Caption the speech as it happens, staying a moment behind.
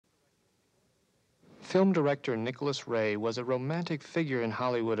Film director Nicholas Ray was a romantic figure in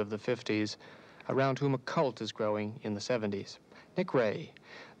Hollywood of the 50s, around whom a cult is growing in the 70s. Nick Ray,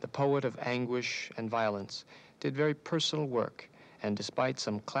 the poet of anguish and violence, did very personal work, and despite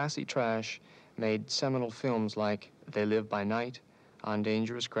some classy trash, made seminal films like They Live by Night, On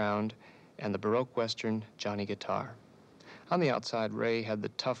Dangerous Ground, and the Baroque Western Johnny Guitar. On the outside, Ray had the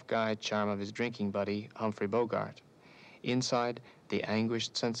tough guy charm of his drinking buddy, Humphrey Bogart. Inside, the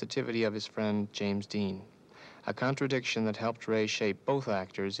anguished sensitivity of his friend, James Dean, a contradiction that helped Ray shape both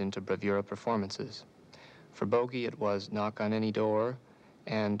actors into bravura performances. For Bogey, it was Knock on Any Door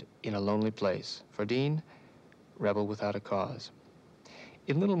and In a Lonely Place. For Dean, Rebel Without a Cause.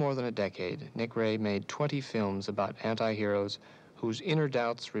 In little more than a decade, Nick Ray made 20 films about anti-heroes whose inner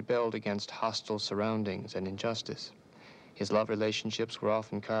doubts rebelled against hostile surroundings and injustice. His love relationships were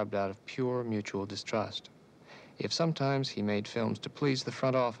often carved out of pure mutual distrust. If sometimes he made films to please the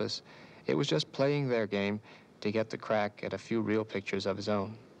front office, it was just playing their game to get the crack at a few real pictures of his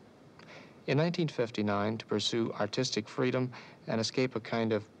own. In 1959, to pursue artistic freedom and escape a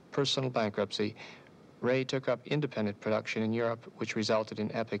kind of personal bankruptcy, Ray took up independent production in Europe, which resulted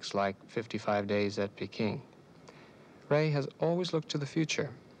in epics like 55 Days at Peking. Ray has always looked to the future.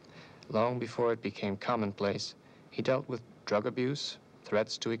 Long before it became commonplace, he dealt with drug abuse,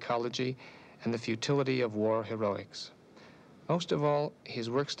 threats to ecology, and the futility of war heroics. Most of all, his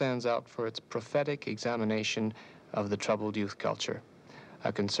work stands out for its prophetic examination of the troubled youth culture,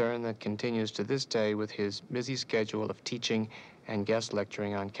 a concern that continues to this day with his busy schedule of teaching and guest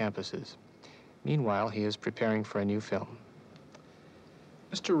lecturing on campuses. Meanwhile, he is preparing for a new film.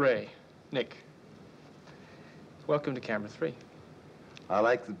 Mr. Ray, Nick, welcome to Camera 3. I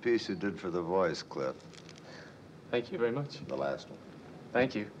like the piece you did for the voice, Cliff. Thank you very much. The last one.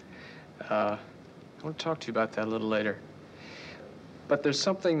 Thank you. I want to talk to you about that a little later. But there's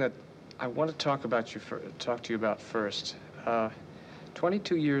something that I want to talk to you about first.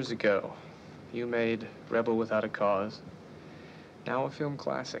 22 years ago, you made Rebel Without a Cause, now a film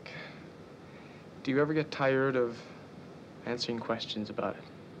classic. Do you ever get tired of answering questions about it?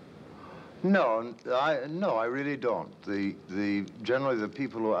 No, I really don't. Generally the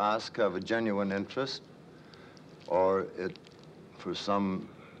people who ask have a genuine interest, or for some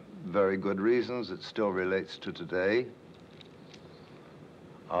very good reasons, it still relates to today.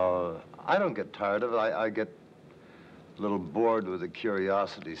 I don't get tired of it. I get a little bored with the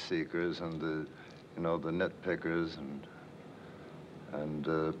curiosity seekers and the nitpickers and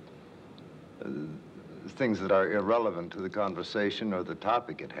things that are irrelevant to the conversation or the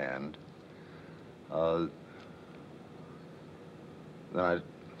topic at hand. Then I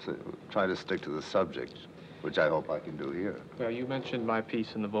try to stick to the subject, which I hope I can do here. Well, you mentioned my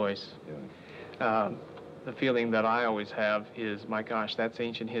piece in The Voice. Yeah. The feeling that I always have is, my gosh, that's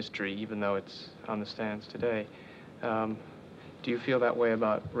ancient history, even though it's on the stands today. Do you feel that way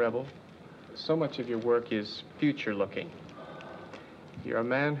about Rebel? So much of your work is future-looking. You're a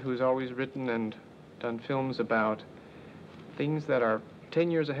man who's always written and done films about things that are 10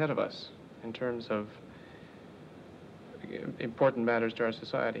 years ahead of us in terms of important matters to our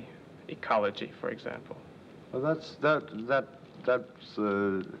society. Ecology, for example. Well,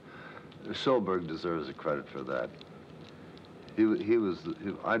 Schulberg deserves the credit for that.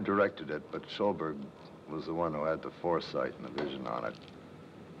 I directed it, but Schulberg was the one who had the foresight and the vision on it.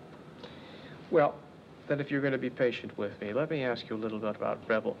 Well, then if you're going to be patient with me, let me ask you a little bit about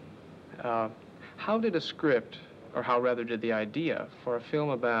Rebel. How did a script, or how rather did the idea for a film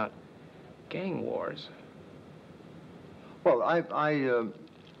about gang wars? Well,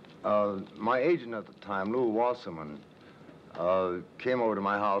 my agent at the time, Lou Wasserman, came over to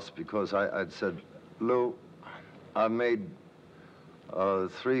my house because I'd said, Lou, I've made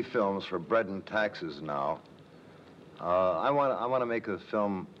 3 films for bread and taxes now. I want to make a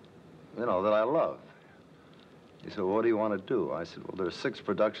film, that I love. He said, well, what do you want to do? I said, well, there's 6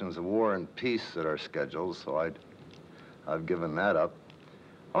 productions of War and Peace that are scheduled, so I've given that up.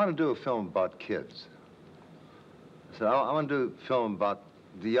 I want to do a film about kids. I said, I want to do a film about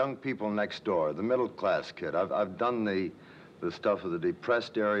the young people next door, the middle-class kid. I've done the stuff of the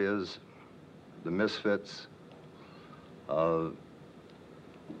depressed areas, the misfits. Now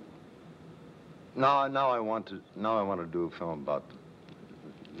I want to do a film about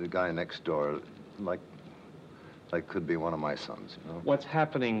the guy next door, like could be one of my sons. What's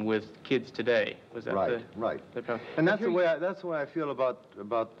happening with kids today? Was that right? And that's the way I feel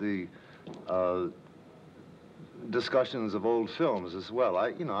about the discussions of old films as well.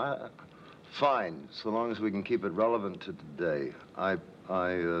 Fine, so long as we can keep it relevant to today. I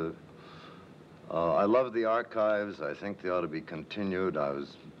love the archives. I think they ought to be continued. I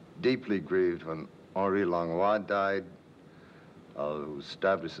was deeply grieved when Henri Langlois died, who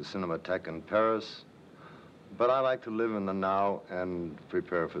established the Cinematheque in Paris. But I like to live in the now and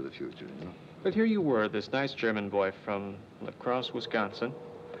prepare for the future, you know? But here you were, this nice German boy from La Crosse, Wisconsin.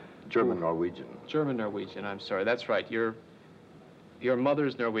 German-Norwegian. German-Norwegian, I'm sorry. That's right. Your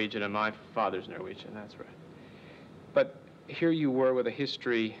mother's Norwegian and my father's Norwegian. That's right. But here you were with a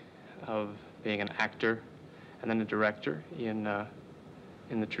history of being an actor and then a director in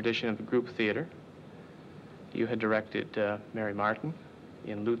the tradition of the group theater. You had directed Mary Martin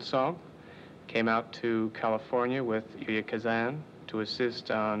in Lutzow, came out to California with Ilya Kazan to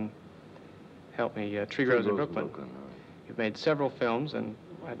assist on, help me, Tree Grows in Brooklyn. You've made several films, and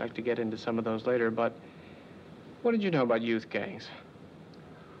I'd like to get into some of those later, but what did you know about youth gangs?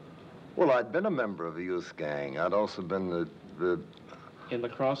 Well, I'd been a member of a youth gang. I'd also been the In La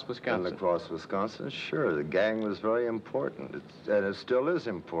Crosse, Wisconsin. In La Crosse, Wisconsin, sure. The gang was very important. And it still is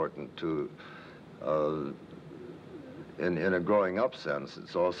important to, in a growing up sense.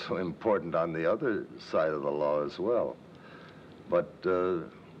 It's also important on the other side of the law as well. But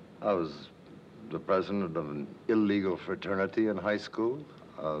I was the president of an illegal fraternity in high school.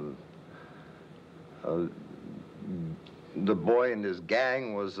 The boy and his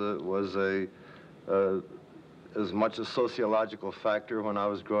gang was as much a sociological factor when I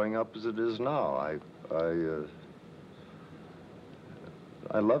was growing up as it is now.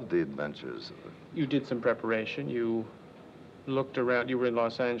 I loved the adventures. You did some preparation. You looked around. You were in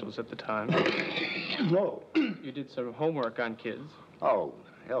Los Angeles at the time. No. You did some homework on kids. Oh,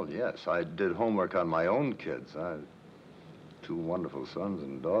 hell yes. I did homework on my own kids. I had two wonderful sons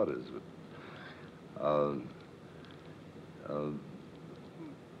and daughters. But,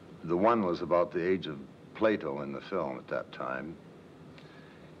 the one was about the age of Plato in the film at that time.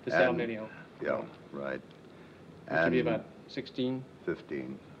 The Sal Mineo. Yeah, right. Which would be about 16?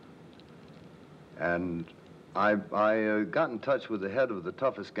 15. And I got in touch with the head of the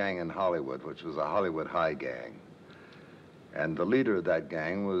toughest gang in Hollywood, which was a Hollywood High gang. And the leader of that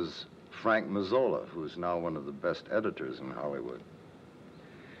gang was Frank Mazzola, who's now one of the best editors in Hollywood.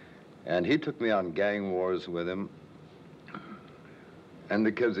 And he took me on gang wars with him, and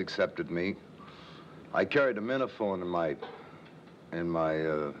the kids accepted me. I carried a miniphone in my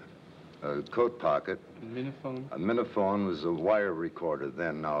coat pocket. A miniphone? A miniphone was a wire recorder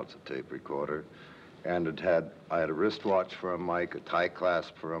then. Now it's a tape recorder. And I had a wristwatch for a mic, a tie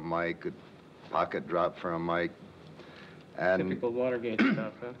clasp for a mic, a pocket drop for a mic. And typical Watergate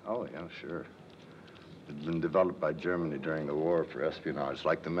stuff, huh? Oh, yeah, sure. It had been developed by Germany during the war for espionage,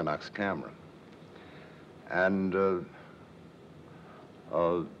 like the Minox camera. And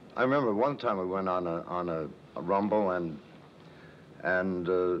I remember one time we went on a rumble, and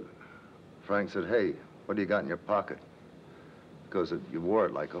Frank said, "Hey, what do you got in your pocket?" Because you wore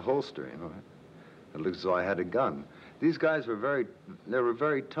it like a holster, you know. It looked as though I had a gun. These guys were very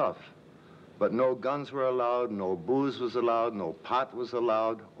tough, but no guns were allowed, no booze was allowed, no pot was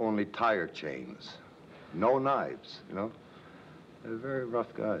allowed, only tire chains, no knives, you know. They're very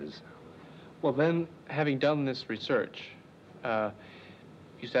rough guys. Well, then, having done this research,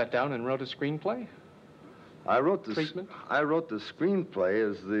 you sat down and wrote a screenplay? I wrote the Treatment? I wrote the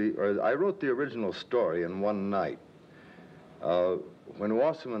screenplay I wrote the original story in one night. When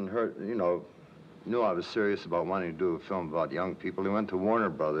Wasserman knew I was serious about wanting to do a film about young people, he went to Warner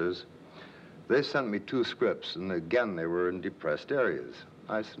Brothers. They sent me 2 scripts, and again, they were in depressed areas.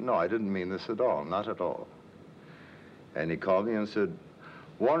 I said, "No, I didn't mean this at all, not at all." And he called me and said,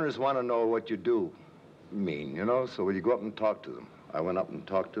 "Warners want to know what you do mean, you know, so will you go up and talk to them?" I went up and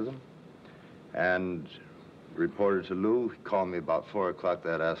talked to them and reported to Lou. He called me about 4 o'clock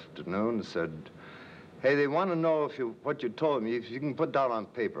that afternoon and said, "Hey, they want to know what you told me, if you can put down on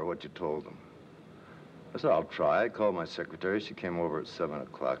paper what you told them." I said, "I'll try." I called my secretary. She came over at 7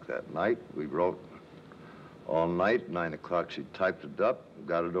 o'clock that night. We wrote all night. 9 o'clock, she typed it up,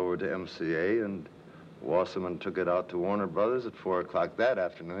 got it over to MCA, and Wasserman took it out to Warner Brothers at 4 o'clock that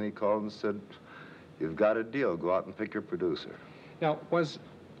afternoon. He called and said, "You've got a deal. Go out and pick your producer." Now, was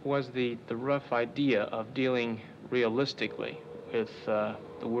the rough idea of dealing realistically with the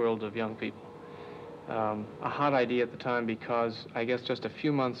world of young people a hot idea at the time, because I guess just a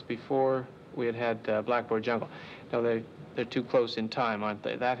few months before we had Blackboard Jungle. Now, they're too close in time, aren't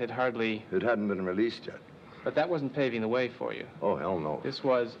they? That had hardly... It hadn't been released yet. But that wasn't paving the way for you. Oh, hell no. This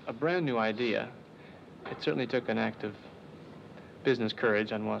was a brand new idea. It certainly took an act of business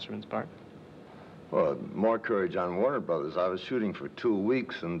courage on Wasserman's part. Well, more courage on Warner Brothers. I was shooting for 2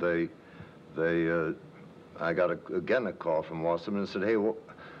 weeks, and I got again a call from Wasserman and said, "Hey,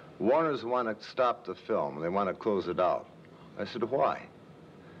 Warners want to stop the film. They want to close it out." I said, "Why?"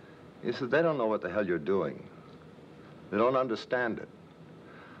 He said, they don't know what the hell you're doing. They don't understand it.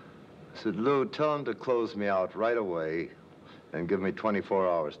 I said, Lou, tell them to close me out right away and give me 24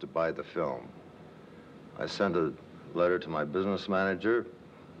 hours to buy the film. I sent a letter to my business manager,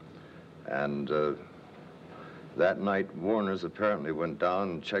 and that night, Warner's apparently went down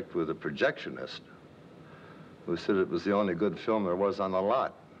and checked with a projectionist who said it was the only good film there was on the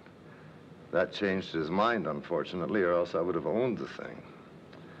lot. That changed his mind, unfortunately, or else I would have owned the thing.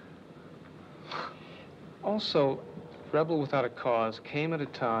 Also, Rebel Without a Cause came at a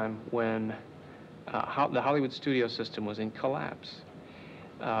time when the Hollywood studio system was in collapse.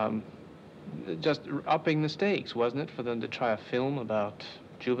 Just upping the stakes, wasn't it, for them to try a film about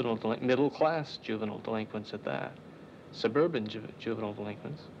middle-class juvenile delinquents at that, suburban juvenile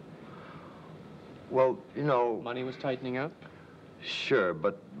delinquents? Well, you know... Money was tightening up? Sure,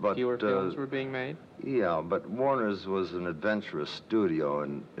 but fewer films were being made? Yeah, but Warner's was an adventurous studio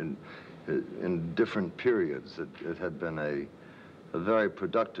in different periods. It had been a very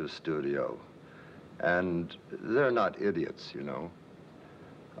productive studio. And they're not idiots, you know.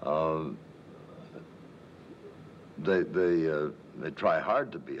 They try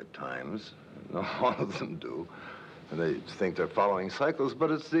hard to be at times. All of them do. They think they're following cycles, but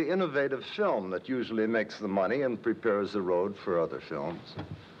it's the innovative film that usually makes the money and prepares the road for other films.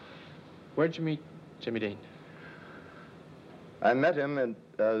 Where'd you meet Jimmy Dean? I met him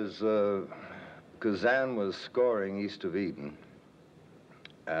as Kazan was scoring East of Eden,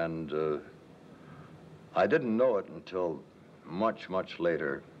 and I didn't know it until much, much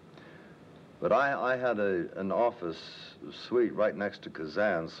later. But I had an office suite right next to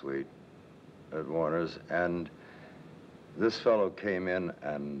Kazan's suite at Warner's, and this fellow came in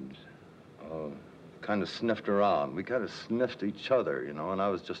and kind of sniffed around. We kind of sniffed each other, you know, and I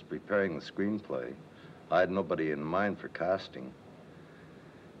was just preparing the screenplay. I had nobody in mind for casting.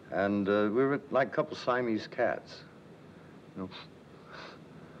 And we were like a couple Siamese cats, you know.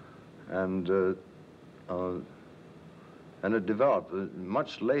 And it developed.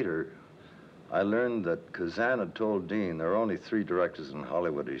 Much later, I learned that Kazan had told Dean there are only 3 directors in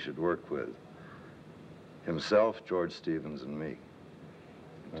Hollywood he should work with. Himself, George Stevens, and me.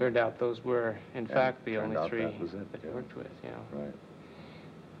 Turned out those were, in fact, the only 3 that he worked with, yeah. Right.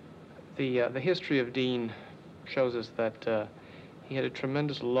 The history of Dean shows us that he had a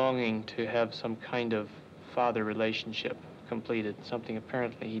tremendous longing to have some kind of father relationship completed, something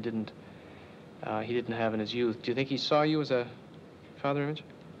apparently he didn't have in his youth. Do you think he saw you as a father image?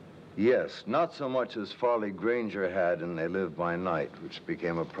 Yes, not so much as Farley Granger had in They Live by Night, which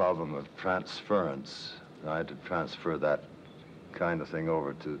became a problem of transference. I had to transfer that kind of thing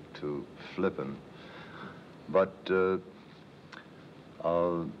over to Flippin. But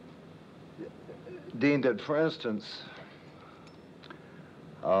Dean did, for instance,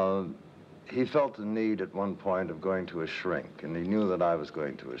 he felt the need at one point of going to a shrink, and he knew that I was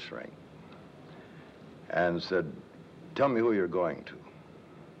going to a shrink, and said, tell me who you're going to.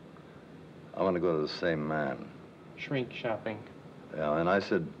 I want to go to the same man. Shrink shopping. Yeah, and I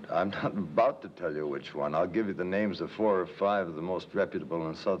said, I'm not about to tell you which one. I'll give you the names of 4 or 5 of the most reputable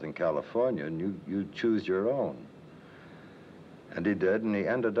in Southern California, and you choose your own. And he did, and he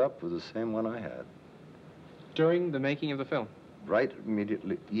ended up with the same one I had. During the making of the film? Right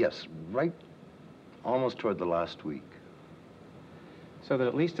immediately, yes, right almost toward the last week. So that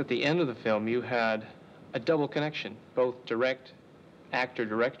at least at the end of the film, you had a double connection, both direct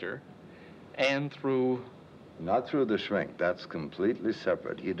actor-director and through... Not through the shrink. That's completely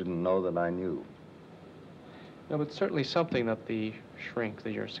separate. He didn't know that I knew. No, but certainly something that the shrink,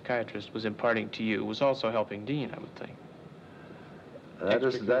 that your psychiatrist, was imparting to you was also helping Dean, I would think. That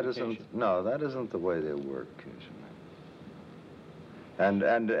isn't the way they work, usually.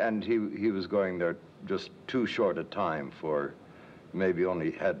 And he was going there just too short a time for maybe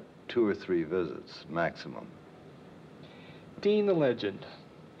only had 2 or 3 visits, maximum. Dean the legend.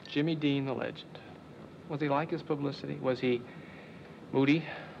 Jimmy Dean the legend. Was he like his publicity? Was he moody?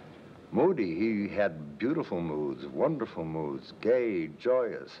 Moody. He had beautiful moods, wonderful moods, gay,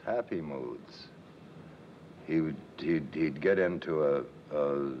 joyous, happy moods. He'd get into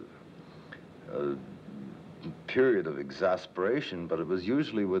a period of exasperation, but it was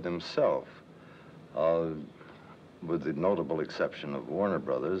usually with himself, with the notable exception of Warner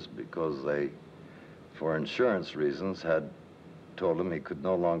Brothers, because they, for insurance reasons, had told him he could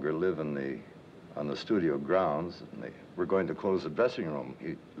no longer live on the studio grounds, and they were going to close the dressing room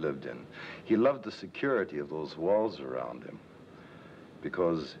he lived in. He loved the security of those walls around him,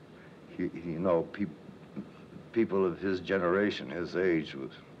 because people of his generation, his age,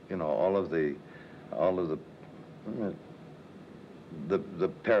 with all of the the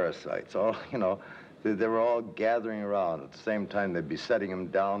parasites, all, you know, they were all gathering around. At the same time, they'd be setting him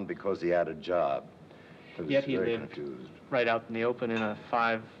down because he had a job. I was Yet he very lived confused. right out in the open in a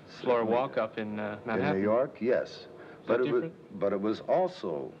 5-floor walk-up in Manhattan. In New York, yes. But it was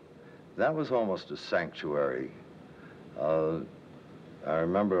also, that was almost a sanctuary. I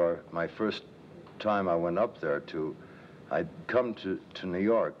remember my first time I went up there I'd come to New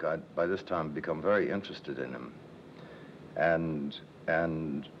York. I'd by this time become very interested in him. And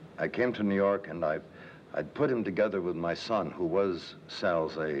I came to New York, and I'd put him together with my son, who was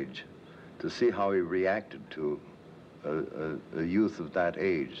Sal's age, to see how he reacted to a youth of that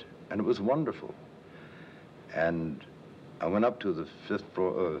age. And it was wonderful. And I went up to the fifth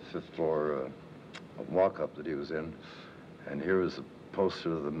floor walk-up that he was in, and here was a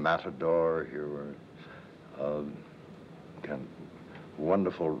poster of the Matador. Here were kind of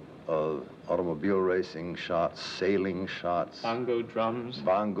wonderful automobile racing shots, sailing shots. Bongo drums.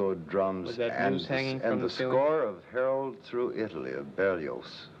 Bongo drums. Was that news hanging from the ceiling? Score of Harold Through Italy of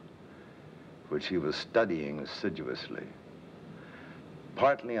Berlioz, which he was studying assiduously.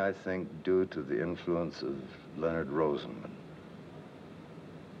 Partly, I think, due to the influence of Leonard Rosenman.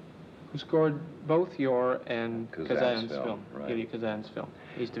 Who scored both your and Kazan's film, right. Elie Kazan's film,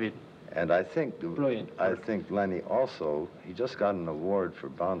 East of Eden. And I think, Brilliant. I think Lenny also, he just got an award for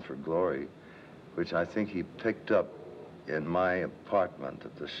Bound for Glory, which I think he picked up in my apartment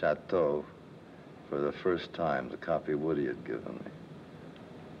at the Chateau for the first time, the copy Woody had given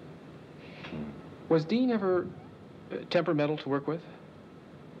me. Was Dean ever temperamental to work with?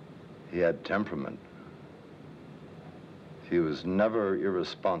 He had temperament. He was never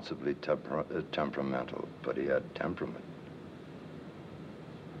irresponsibly temperamental, but he had temperament.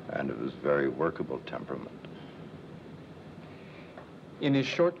 And it was very workable temperament. In his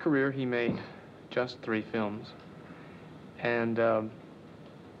short career, he made just 3 films. And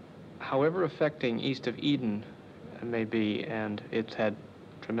however affecting East of Eden may be, and it's had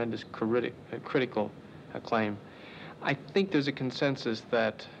tremendous critical acclaim, I think there's a consensus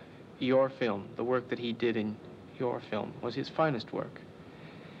that your film, the work that he did in your film, was his finest work.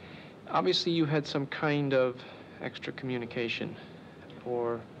 Obviously, you had some kind of extra communication,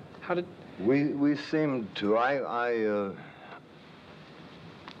 or how did... We seemed to.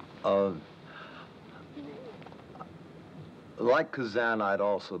 Like Kazan, I'd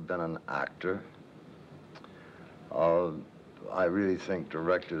also been an actor. I really think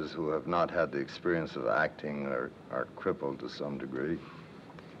directors who have not had the experience of acting are crippled to some degree.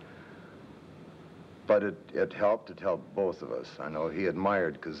 But it helped both of us. I know he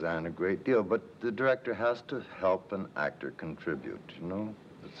admired Kazan a great deal, but the director has to help an actor contribute, you know?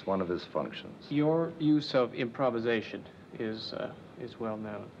 It's one of his functions. Your use of improvisation is well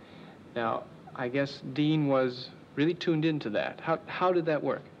known. Now, I guess Dean was really tuned into that. How did that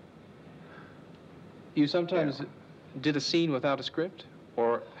work? You sometimes did a scene without a script,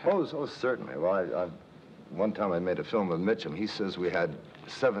 or? Oh, certainly. Well, one time I made a film with Mitchum. He says we had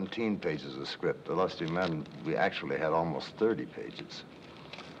 17 pages of script. The Lusty Men, we actually had almost 30 pages.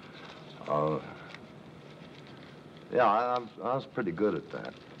 Yeah, I was pretty good at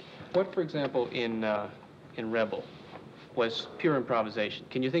that. What, for example, in Rebel, was pure improvisation?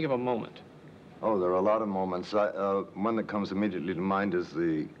 Can you think of a moment? Oh, there are a lot of moments. One that comes immediately to mind is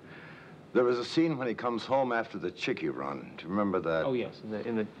there was a scene when he comes home after the Chickie run. Do you remember that? Oh, yes,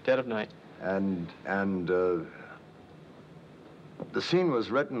 in the dead of night. And the scene was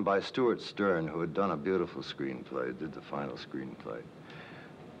written by Stuart Stern, who had done a beautiful screenplay, did the final screenplay.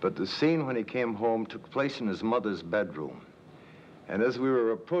 But the scene when he came home took place in his mother's bedroom. And as we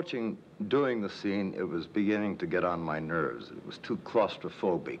were approaching doing the scene, it was beginning to get on my nerves. It was too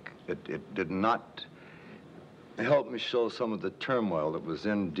claustrophobic. It did not help me show some of the turmoil that was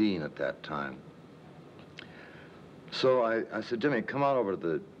in Dean at that time. So I said, Jimmy, come on over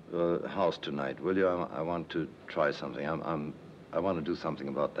to the house tonight, will you? I want to try something. I want to do something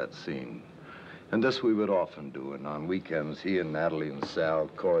about that scene. And this we would often do, and on weekends, he and Natalie and Sal,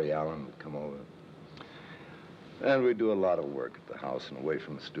 Corey Allen would come over. And we'd do a lot of work at the house and away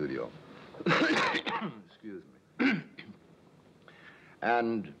from the studio. Excuse me.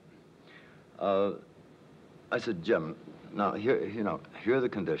 And I said, Jim, now here are the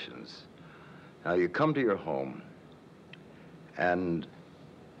conditions. Now you come to your home, and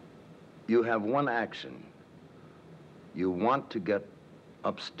you have one action. You want to get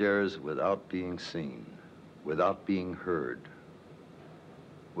upstairs without being seen, without being heard,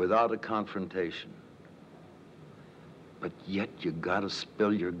 without a confrontation. But yet you gotta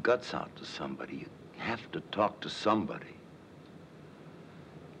spill your guts out to somebody. You have to talk to somebody.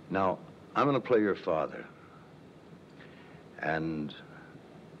 Now, I'm gonna play your father. And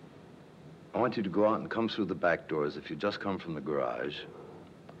I want you to go out and come through the back doors if you just come from the garage.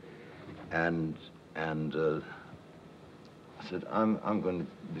 And I said, I'm going to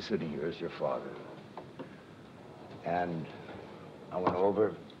be sitting here as your father. And I went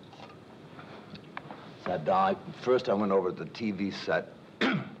over, sat down. First I went over to the TV set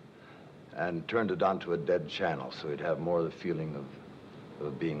and turned it onto a dead channel so he'd have more of the feeling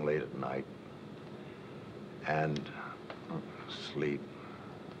of being late at night. And sleep.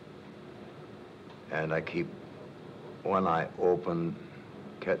 And I keep one eye open,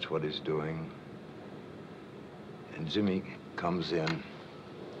 catch what he's doing. And Jimmy comes in,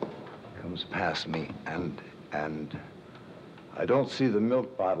 comes past me, and I don't see the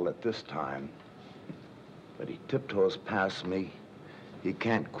milk bottle at this time, but he tiptoes past me. He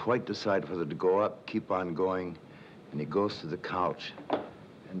can't quite decide whether to go up, keep on going, and he goes to the couch.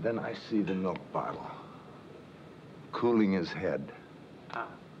 And then I see the milk bottle cooling his head,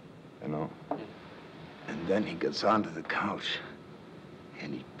 you know? And then he gets onto the couch,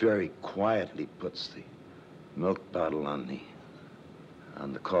 and he very quietly puts the milk bottle on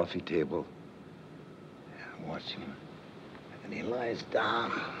the coffee table. And watch him. And he lies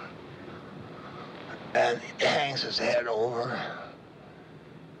down, and he hangs his head over,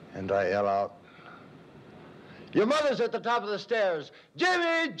 and I yell out, "Your mother's at the top of the stairs.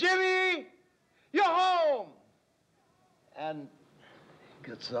 Jimmy, Jimmy, you're home!" And he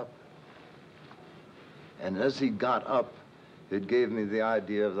gets up. And as he got up, it gave me the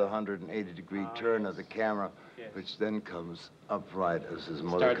idea of the 180-degree turn of the camera, which then comes upright as his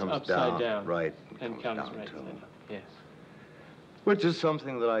mother comes down. Right. And comes right to him. Yes. Which is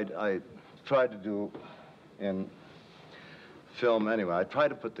something that I try to do in film anyway. I try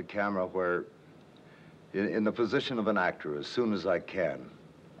to put the camera where, in the position of an actor as soon as I can,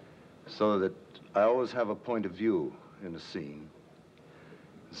 so that I always have a point of view in a scene.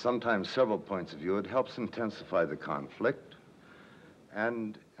 Sometimes several points of view. It helps intensify the conflict,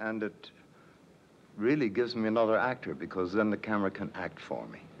 and it really gives me another actor, because then the camera can act for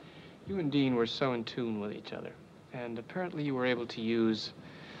me. You and Dean were so in tune with each other, and apparently you were able to use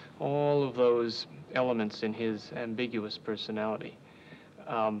all of those elements in his ambiguous personality.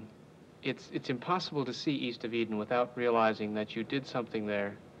 It's impossible to see East of Eden without realizing that you did something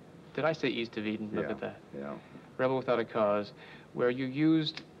there. Did I say East of Eden? Look at that. Yeah. Rebel Without a Cause, where you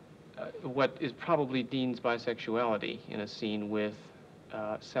used what is probably Dean's bisexuality in a scene with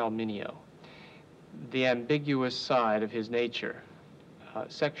Sal Mineo. The ambiguous side of his nature,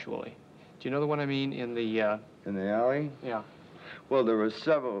 sexually. Do you know the one I mean in the... In the alley? Yeah. Well, there were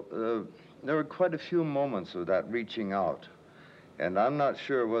several, there were quite a few moments of that reaching out. And I'm not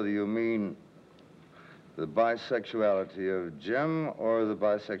sure whether you mean the bisexuality of Jim or the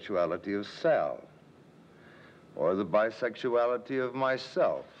bisexuality of Sal, or the bisexuality of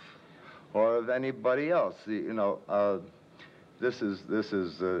myself, or of anybody else. This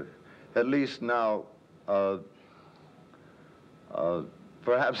is at least now,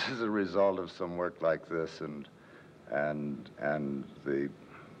 perhaps as a result of some work like this and the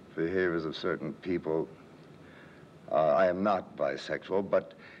behaviors of certain people, I am not bisexual,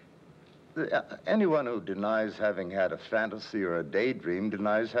 but anyone who denies having had a fantasy or a daydream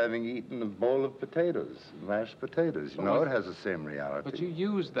denies having eaten a bowl of potatoes, mashed potatoes. You know, it has the same reality. But you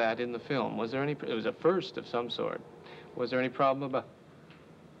used that in the film. Was there any... It was a first of some sort. Was there any problem about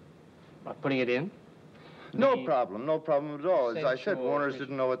putting it in? No problem at all. As I said, Warners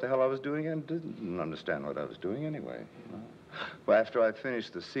didn't know what the hell I was doing and didn't understand what I was doing anyway. You know? Well, after I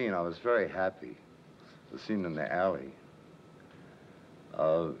finished the scene, I was very happy. The scene in the alley.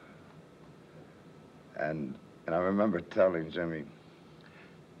 And I remember telling Jimmy,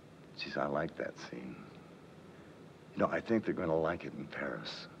 geez, I like that scene. You know, I think they're going to like it in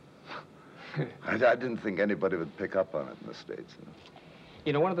Paris. I didn't think anybody would pick up on it in the States.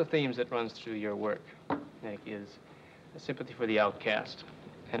 You know, one of the themes that runs through your work, Nick, is a sympathy for the outcast.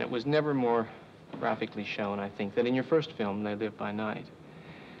 And it was never more graphically shown, I think, than in your first film, They Live by Night,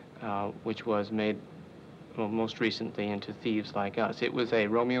 which was made, well, most recently into Thieves Like Us. It was a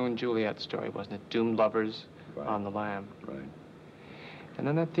Romeo and Juliet story, wasn't it? Doomed lovers on the lam. Right. And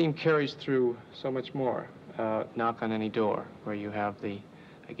then that theme carries through so much more. Knock on Any Door, where you have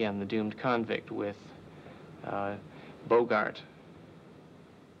again, the doomed convict with Bogart.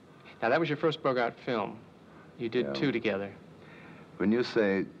 Now, that was your first Bogart film. You did two together. When you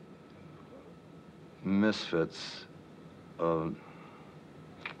say misfits,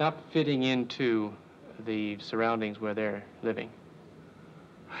 not fitting into the surroundings where they're living.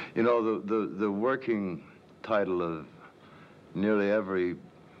 You know, the working title of nearly every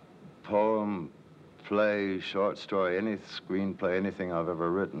poem, play, short story, any screenplay, anything I've ever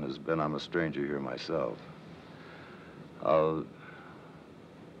written has been I'm a Stranger Here myself.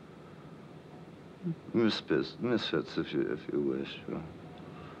 Misfits, if you wish.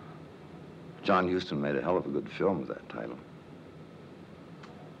 John Huston made a hell of a good film with that title.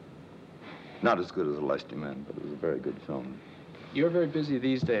 Not as good as A Lusty Man, but it was a very good film. You're very busy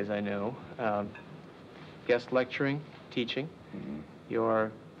these days, I know. Guest lecturing, teaching. Mm-hmm.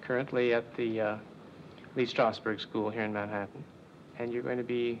 You're currently at the Lee Strasberg School here in Manhattan, and you're going to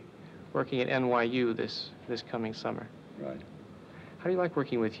be working at NYU this coming summer. Right. How do you like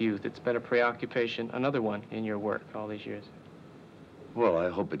working with youth? It's been a preoccupation, another one in your work all these years. Well, I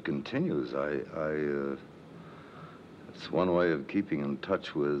hope it continues. It's one way of keeping in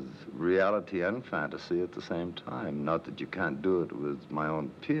touch with reality and fantasy at the same time. Not that you can't do it with my own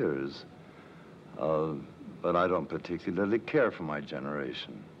peers, but I don't particularly care for my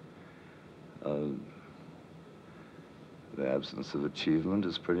generation. The absence of achievement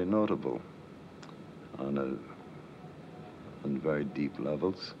is pretty notable on very deep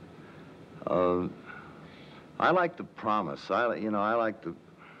levels. I like the promise. I like the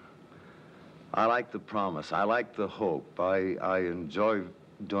promise. I like the hope. I enjoy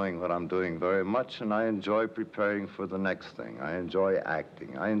doing what I'm doing very much, and I enjoy preparing for the next thing. I enjoy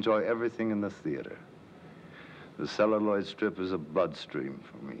acting. I enjoy everything in the theater. The celluloid strip is a bloodstream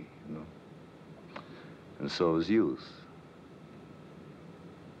for me, you know. And so is youth.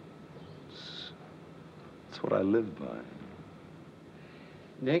 It's what I live by.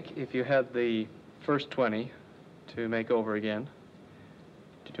 Nick, if you had the first 20 to make over again,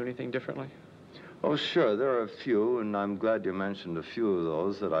 would you do anything differently? Oh, sure, there are a few, and I'm glad you mentioned a few of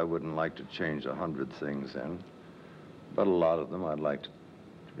those that I wouldn't like to change 100 things in. But a lot of them I'd like to,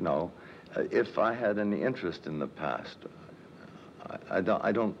 you know, if I had any interest in the past.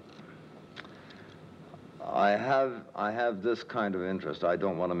 I have this kind of interest. I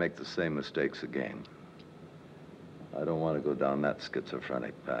don't want to make the same mistakes again. I don't want to go down that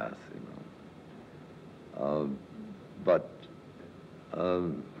schizophrenic path, you know.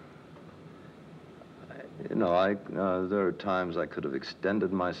 You know, there are times I could have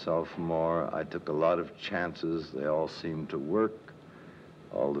extended myself more. I took a lot of chances. They all seemed to work.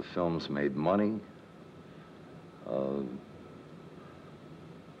 All the films made money.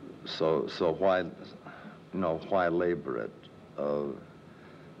 So why, you know, why labor it?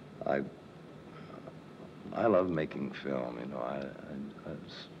 I love making film, you know.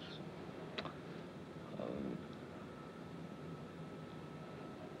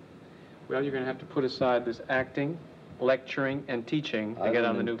 Well, you're going to have to put aside this acting, lecturing, and teaching to get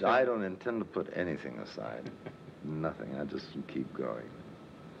on the new film. I don't intend to put anything aside. Nothing. I just keep going.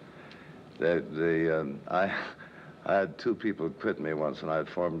 I had two people quit me once when I had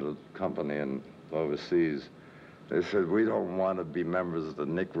formed a company overseas. They said, we don't want to be members of the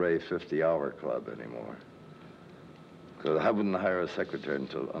Nick Ray 50-hour club anymore. Because I wouldn't hire a secretary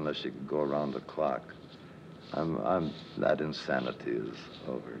unless she could go around the clock. That insanity is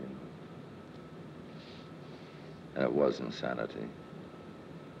over, you know. And it was insanity.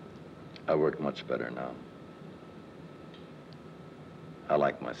 I work much better now. I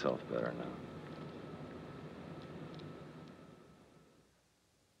like myself better now.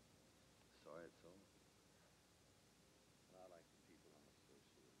 Sorry it's over. I like the people I'm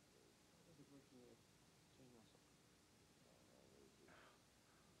associated with.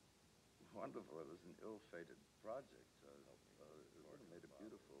 Wonderful. It was an ill-fated project. It made a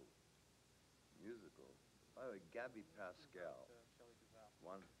beautiful musical. By the way, Gabby Pascal.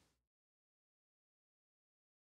 One.